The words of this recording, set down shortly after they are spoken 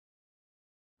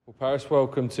Well, Paris,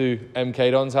 welcome to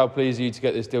MK Dons. How pleased are you to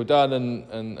get this deal done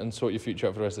and sort your future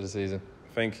out for the rest of the season?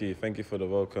 Thank you for the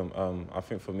welcome. I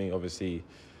think for me, obviously,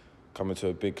 coming to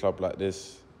a big club like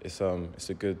this, it's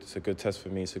a good test for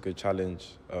me. It's a good challenge,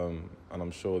 and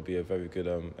I'm sure it'll be a very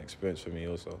good experience for me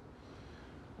also.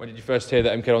 When did you first hear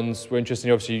that MK Dons were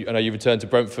interested? Obviously, I know you returned to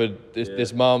Brentford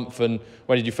this month, and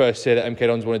when did you first hear that MK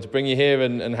Dons wanted to bring you here,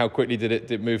 and how quickly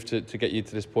did it move to get you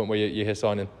to this point where you're here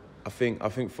signing? I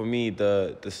think for me,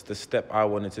 the step I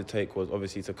wanted to take was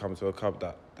obviously to come to a club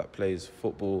that plays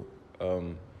football,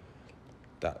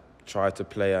 that try to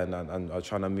play and are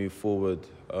trying to move forward.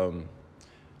 And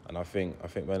I think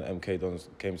when MK Dons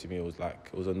came to me, it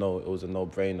was a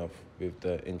no-brainer with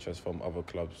the interest from other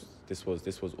clubs. This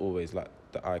was always like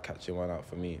the eye-catching one out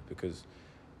for me because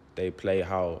they play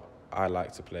how I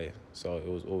like to play. So it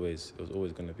was always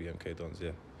going to be MK Dons, yeah.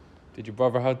 Did your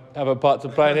brother have a part to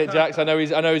play in it, Jax? I know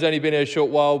he's only been here a short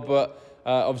while, but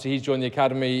obviously he's joined the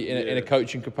academy in a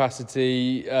coaching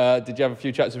capacity. Did you have a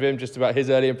few chats with him just about his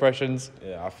early impressions?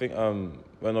 Yeah, I think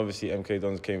when obviously MK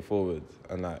Dons came forward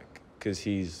and because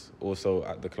he's also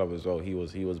at the club as well, he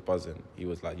was buzzing. He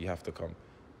was like, you have to come.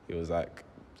 He was like,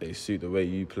 they suit the way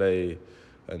you play,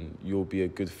 and you'll be a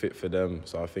good fit for them.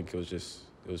 So I think it was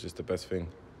just the best thing.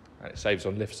 And it saves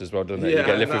on lifts as well, doesn't it? Yeah, you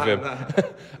get a lift with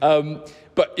him.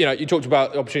 But you talked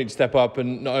about the opportunity to step up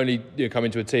and not only come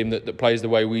into a team that plays the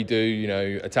way we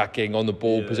do, attacking, on the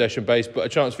ball, possession based, but a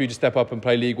chance for you to step up and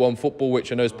play League One football,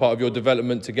 which I know is part of your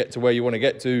development to get to where you want to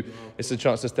get to. It's a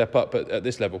chance to step up at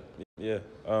this level. Yeah,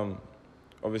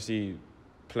 obviously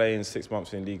playing 6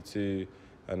 months in League Two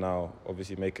and now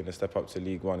obviously making a step up to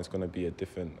League One, it's going to be a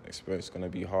different experience. It's going to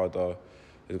be harder.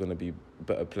 There's going to be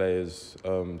better players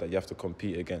that you have to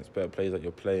compete against, better players that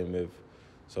you're playing with.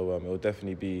 So it will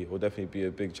definitely be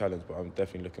a big challenge, but I'm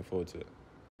definitely looking forward to it.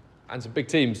 And some big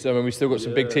teams. I mean, we've still got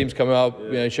some big teams coming up.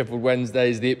 Yeah. Sheffield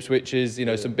Wednesdays, the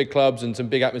Ipswiches. Some big clubs and some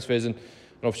big atmospheres. And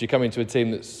obviously coming to a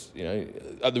team that's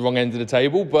at the wrong end of the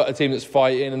table, but a team that's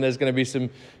fighting. And there's going to be some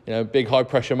big high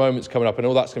pressure moments coming up, and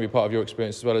all that's going to be part of your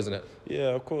experience as well, isn't it? Yeah,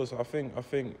 of course. I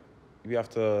think we have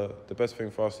to. The best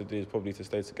thing for us to do is probably to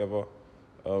stay together.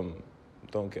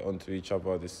 Don't get onto each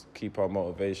other, just keep our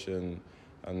motivation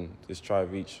and just try to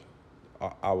reach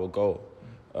our goal.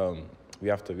 We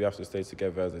have to stay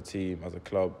together as a team, as a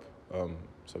club,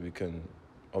 so we can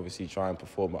obviously try and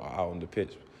perform out on the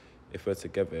pitch. If we're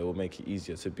together, it will make it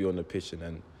easier to be on the pitch and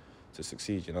then to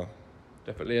succeed,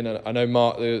 Definitely, and I know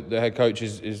Mark, the head coach,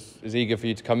 is eager for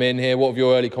you to come in here. What have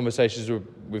your early conversations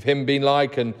with him been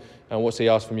like, and what's he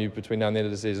asked from you between now and the end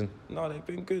of the season? No, they've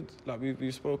been good. Like we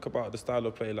spoke about the style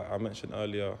of play, like I mentioned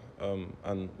earlier,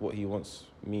 and what he wants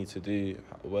me to do,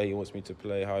 where he wants me to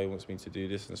play, how he wants me to do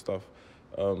this and stuff.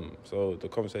 So the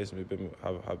conversations have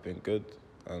been good,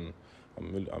 and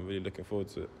I'm really looking forward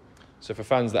to it. So for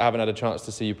fans that haven't had a chance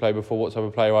to see you play before, what type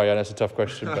of player are you? And that's a tough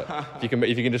question, but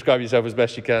if you can describe yourself as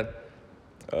best you can.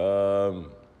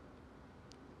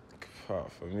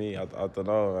 For me, I don't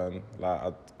know, man. Like,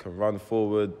 I can run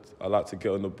forward. I like to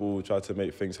get on the ball, try to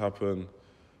make things happen.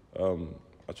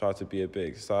 I try to be a bit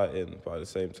exciting, but at the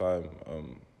same time,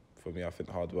 for me, I think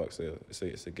hard work's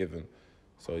it's a given.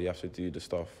 So you have to do the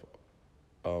stuff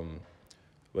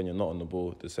when you're not on the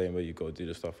ball, the same way you got to do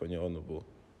the stuff when you're on the ball.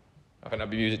 I think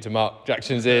that'd be music to Mark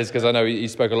Jackson's ears, because I know he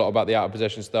spoke a lot about the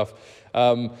out-of-possession stuff.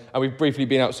 And we've briefly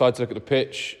been outside to look at the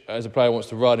pitch. As a player wants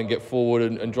to run and get forward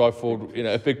and drive forward,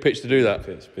 a big pitch to do that.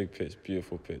 Big pitch,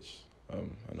 beautiful pitch.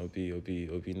 And it'll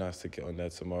be nice to get on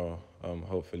there tomorrow,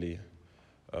 hopefully,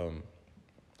 and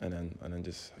then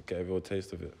just get a real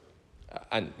taste of it.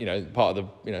 And part of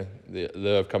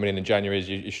the coming in January is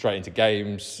you're straight into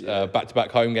games,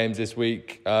 back-to-back home games this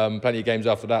week, plenty of games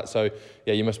after that. So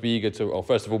yeah, you must be eager to, well,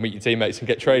 first of all, meet your teammates and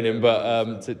get training,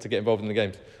 but to get involved in the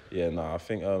games. Yeah, no, I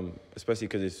think especially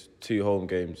because it's 2 home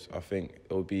games, I think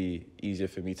it'll be easier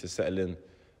for me to settle in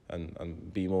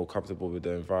and be more comfortable with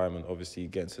the environment. Obviously,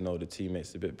 getting to know the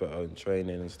teammates a bit better and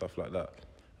training and stuff like that.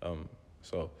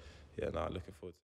 So yeah, no, looking forward to it.